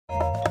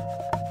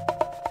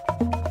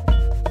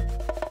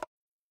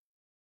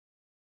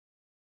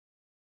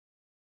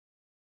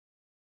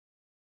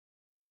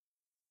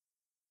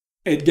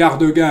Edgar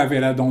Degas avait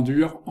la dent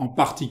dure, en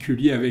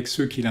particulier avec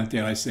ceux qui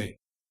l'intéressaient.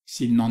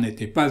 S'il n'en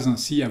était pas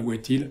ainsi,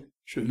 avouait-il,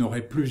 je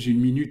n'aurais plus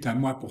une minute à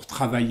moi pour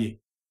travailler.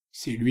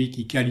 C'est lui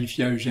qui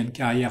qualifia Eugène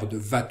Carrière de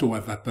Watteau à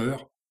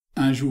vapeur,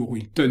 un jour où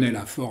il tenait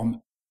la forme,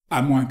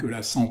 à moins que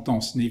la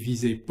sentence n'ait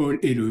visé Paul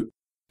Helleu,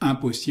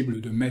 impossible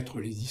de mettre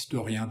les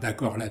historiens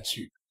d'accord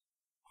là-dessus.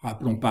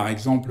 Rappelons par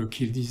exemple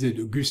qu'il disait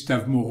de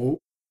Gustave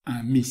Moreau,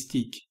 un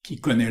mystique qui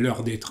connaît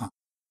l'heure des trains.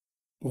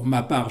 Pour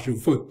ma part, je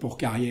vote pour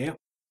Carrière,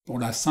 pour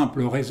la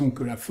simple raison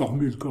que la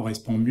formule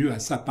correspond mieux à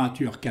sa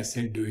peinture qu'à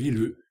celle de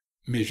Helleu,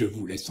 mais je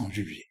vous laisse en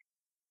juger.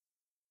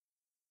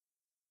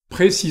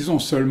 Précisons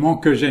seulement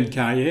qu'Eugène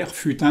Carrière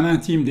fut un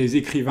intime des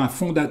écrivains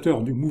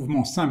fondateurs du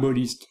mouvement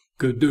symboliste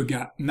que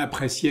Degas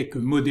n'appréciait que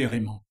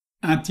modérément,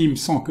 intime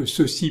sans que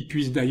ceux-ci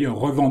puissent d'ailleurs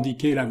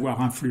revendiquer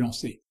l'avoir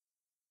influencé.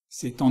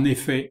 C'est en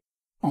effet,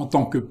 en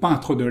tant que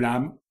peintre de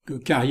l'âme, que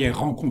Carrière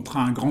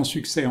rencontra un grand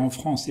succès en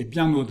France et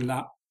bien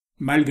au-delà,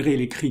 malgré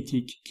les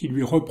critiques qui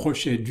lui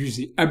reprochaient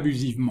d'user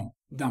abusivement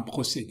d'un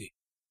procédé.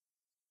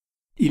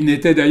 Ils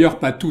n'étaient d'ailleurs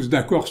pas tous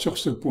d'accord sur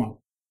ce point.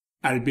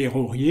 Albert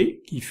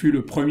Aurier, qui fut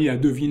le premier à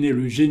deviner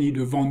le génie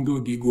de Van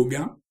Gogh et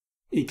Gauguin,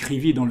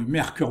 écrivit dans le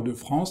Mercure de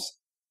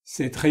France «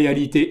 Cette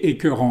réalité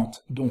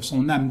écœurante, dont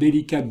son âme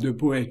délicate de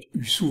poète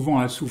eut souvent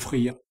à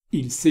souffrir,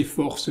 il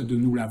s'efforce de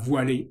nous la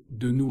voiler,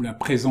 de nous la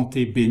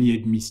présenter baignée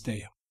de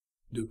mystère.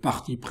 De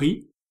parti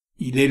pris,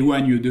 il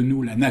éloigne de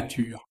nous la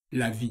nature,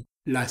 la vie,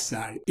 la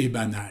sale et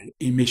banale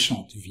et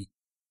méchante vie. »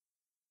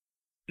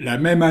 La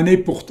même année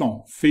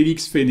pourtant,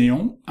 Félix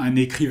Fénéon, un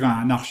écrivain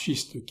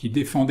anarchiste qui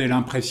défendait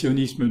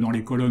l'impressionnisme dans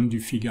les colonnes du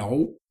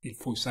Figaro, il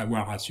faut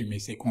savoir assumer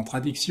ses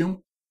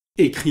contradictions,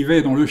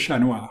 écrivait dans Le Chat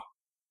Noir.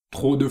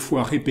 Trop de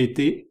fois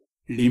répété,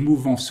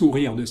 l'émouvant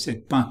sourire de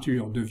cette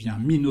peinture devient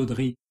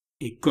minauderie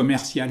et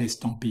commerciale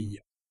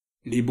estampille.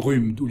 Les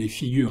brumes d'où les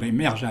figures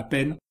émergent à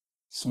peine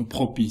sont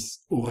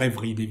propices aux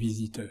rêveries des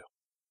visiteurs.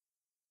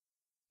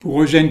 Pour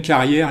Eugène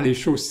Carrière, les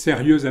choses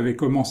sérieuses avaient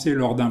commencé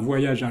lors d'un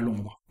voyage à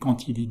Londres,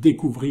 quand il y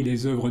découvrit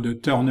les œuvres de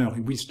Turner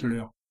et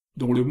Whistler,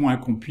 dont le moins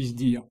qu'on puisse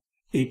dire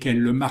est qu'elles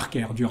le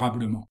marquèrent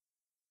durablement.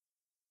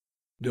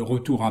 De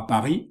retour à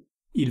Paris,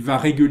 il va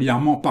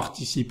régulièrement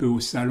participer au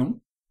salon,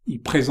 y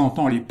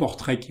présentant les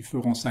portraits qui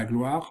feront sa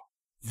gloire,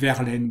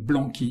 Verlaine,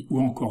 Blanqui ou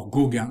encore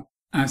Gauguin,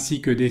 ainsi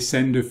que des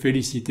scènes de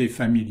félicité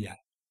familiale.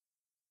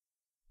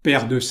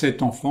 Père de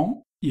 7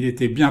 enfants, il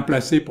était bien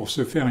placé pour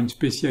se faire une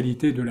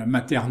spécialité de la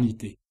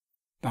maternité.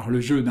 Par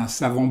le jeu d'un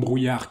savant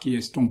brouillard qui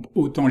estompe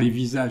autant les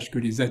visages que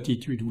les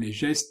attitudes ou les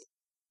gestes,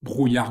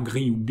 brouillard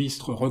gris ou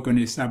bistre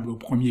reconnaissable au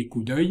premier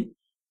coup d'œil,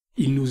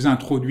 il nous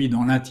introduit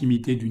dans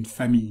l'intimité d'une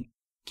famille,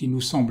 qui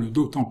nous semble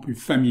d'autant plus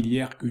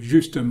familière que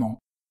justement,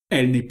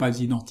 elle n'est pas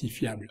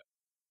identifiable.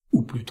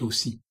 Ou plutôt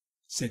si,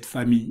 cette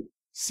famille,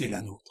 c'est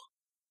la nôtre.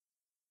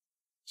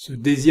 Ce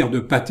désir de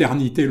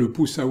paternité le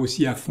poussa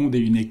aussi à fonder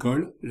une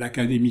école,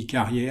 l'Académie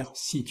Carrière,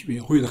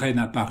 située rue de Rennes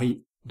à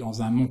Paris,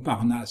 dans un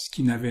Montparnasse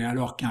qui n'avait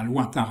alors qu'un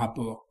lointain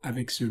rapport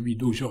avec celui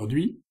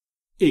d'aujourd'hui,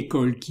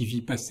 école qui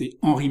vit passer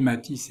Henri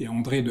Matisse et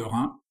André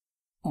Derain,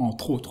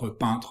 entre autres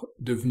peintres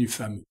devenus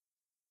fameux.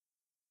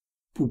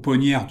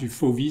 Pouponnière du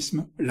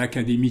fauvisme,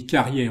 l'Académie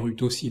Carrière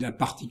eut aussi la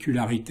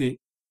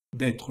particularité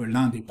d'être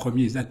l'un des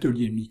premiers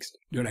ateliers mixtes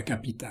de la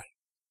capitale.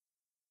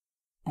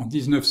 En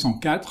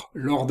 1904,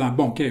 lors d'un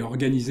banquet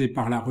organisé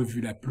par la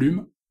revue La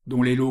Plume,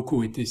 dont les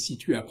locaux étaient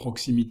situés à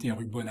proximité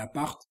rue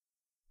Bonaparte,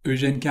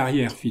 Eugène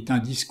Carrière fit un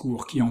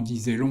discours qui en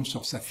disait long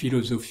sur sa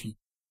philosophie.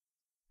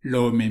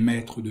 L'homme est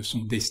maître de son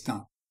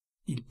destin.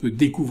 Il peut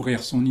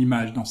découvrir son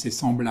image dans ses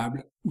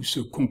semblables ou se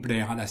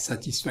complaire à la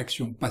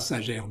satisfaction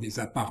passagère des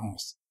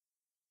apparences.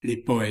 Les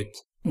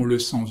poètes ont le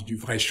sens du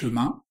vrai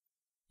chemin.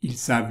 Ils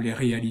savent les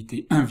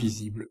réalités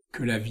invisibles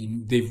que la vie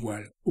nous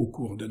dévoile au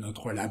cours de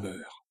notre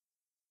labeur.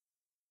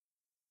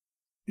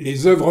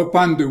 Les œuvres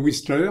peintes de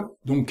Whistler,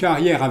 dont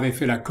Carrière avait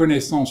fait la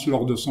connaissance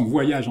lors de son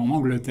voyage en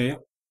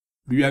Angleterre,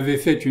 lui avaient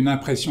fait une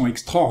impression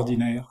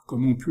extraordinaire,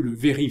 comme on put le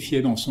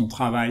vérifier dans son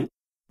travail,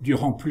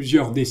 durant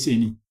plusieurs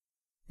décennies.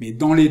 Mais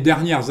dans les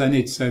dernières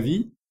années de sa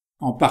vie,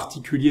 en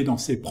particulier dans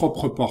ses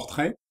propres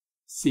portraits,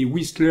 c'est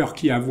Whistler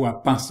qui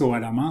avoua, pinceau à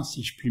la main,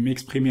 si je puis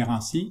m'exprimer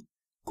ainsi,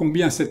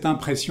 combien cette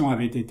impression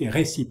avait été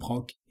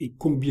réciproque et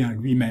combien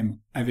lui-même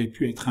avait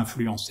pu être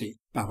influencé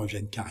par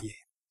Eugène Carrière.